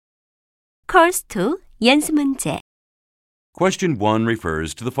Course 2 연습 문제. Question 1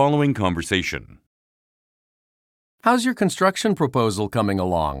 refers to the following conversation. How's your construction proposal coming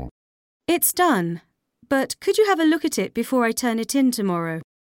along? It's done, but could you have a look at it before I turn it in tomorrow?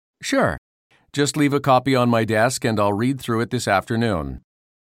 Sure. Just leave a copy on my desk and I'll read through it this afternoon.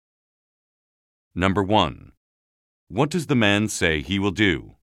 Number 1. What does the man say he will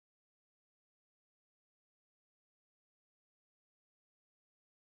do?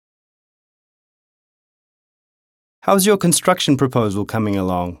 How's your construction proposal coming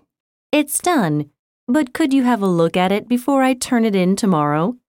along? It's done, but could you have a look at it before I turn it in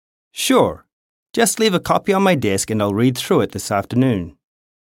tomorrow? Sure. Just leave a copy on my desk and I'll read through it this afternoon.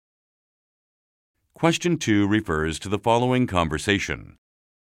 Question 2 refers to the following conversation.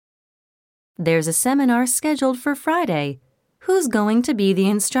 There's a seminar scheduled for Friday. Who's going to be the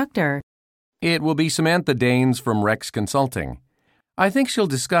instructor? It will be Samantha Danes from Rex Consulting. I think she'll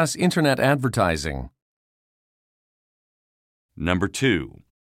discuss internet advertising. Number 2.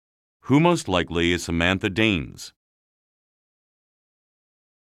 Who most likely is Samantha Danes?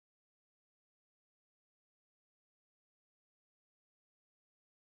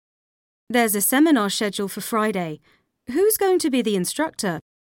 There's a seminar scheduled for Friday. Who's going to be the instructor?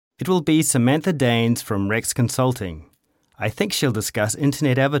 It will be Samantha Danes from Rex Consulting. I think she'll discuss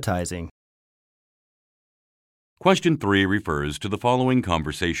internet advertising. Question 3 refers to the following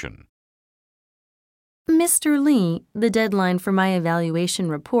conversation. Mr. Lee, the deadline for my evaluation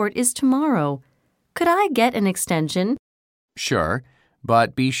report is tomorrow. Could I get an extension? Sure,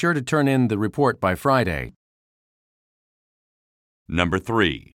 but be sure to turn in the report by Friday. Number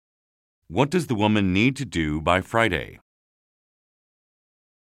 3. What does the woman need to do by Friday?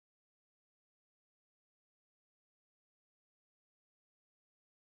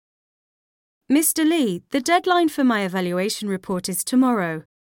 Mr. Lee, the deadline for my evaluation report is tomorrow.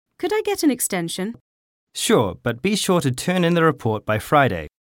 Could I get an extension? Sure, but be sure to turn in the report by Friday.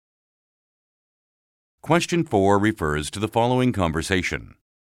 Question 4 refers to the following conversation.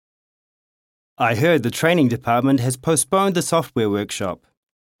 I heard the training department has postponed the software workshop.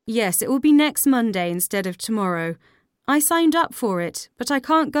 Yes, it will be next Monday instead of tomorrow. I signed up for it, but I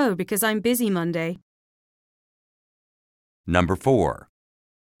can't go because I'm busy Monday. Number 4.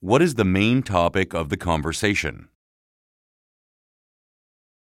 What is the main topic of the conversation?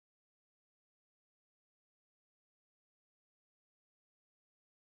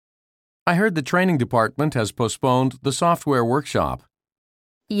 I heard the training department has postponed the software workshop.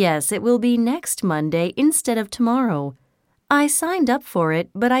 Yes, it will be next Monday instead of tomorrow. I signed up for it,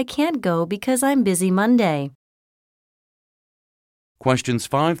 but I can't go because I'm busy Monday. Questions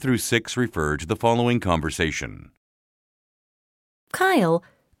 5 through 6 refer to the following conversation. Kyle,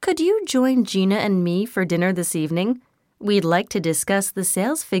 could you join Gina and me for dinner this evening? We'd like to discuss the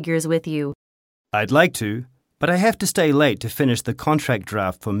sales figures with you. I'd like to, but I have to stay late to finish the contract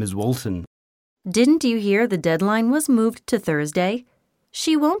draft for Ms. Walton. Didn't you hear the deadline was moved to Thursday?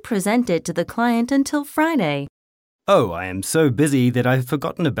 She won't present it to the client until Friday. Oh, I am so busy that I've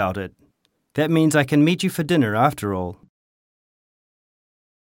forgotten about it. That means I can meet you for dinner after all.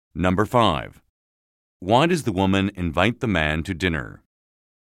 Number 5. Why does the woman invite the man to dinner?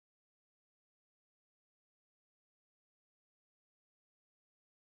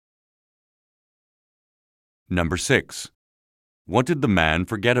 Number 6. What did the man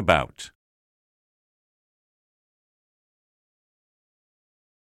forget about?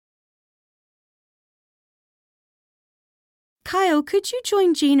 Kyle, could you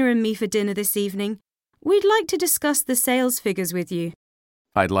join Gina and me for dinner this evening? We'd like to discuss the sales figures with you.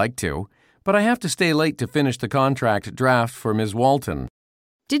 I'd like to, but I have to stay late to finish the contract draft for Ms. Walton.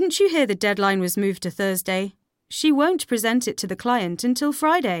 Didn't you hear the deadline was moved to Thursday? She won't present it to the client until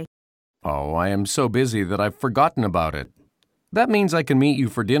Friday. Oh, I am so busy that I've forgotten about it. That means I can meet you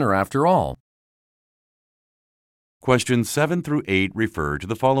for dinner after all. Questions 7 through 8 refer to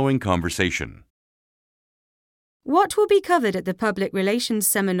the following conversation. What will be covered at the public relations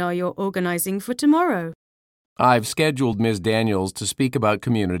seminar you're organizing for tomorrow? I've scheduled Ms. Daniels to speak about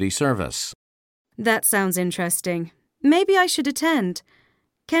community service. That sounds interesting. Maybe I should attend.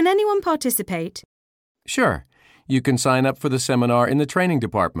 Can anyone participate? Sure, you can sign up for the seminar in the training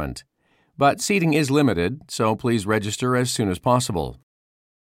department. But seating is limited, so please register as soon as possible.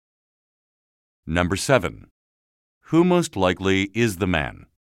 Number 7. Who most likely is the man?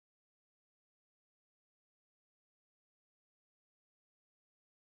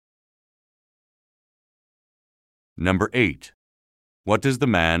 Number 8. What does the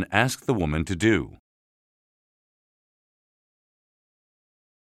man ask the woman to do?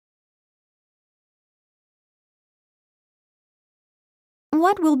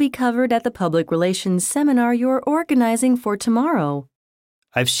 what will be covered at the public relations seminar you're organizing for tomorrow?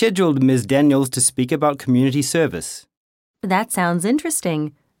 I've scheduled Ms. Daniels to speak about community service. That sounds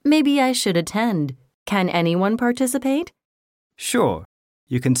interesting. Maybe I should attend. Can anyone participate? Sure,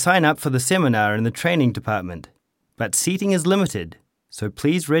 you can sign up for the seminar in the training department, but seating is limited, so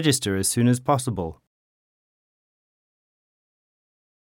please register as soon as possible.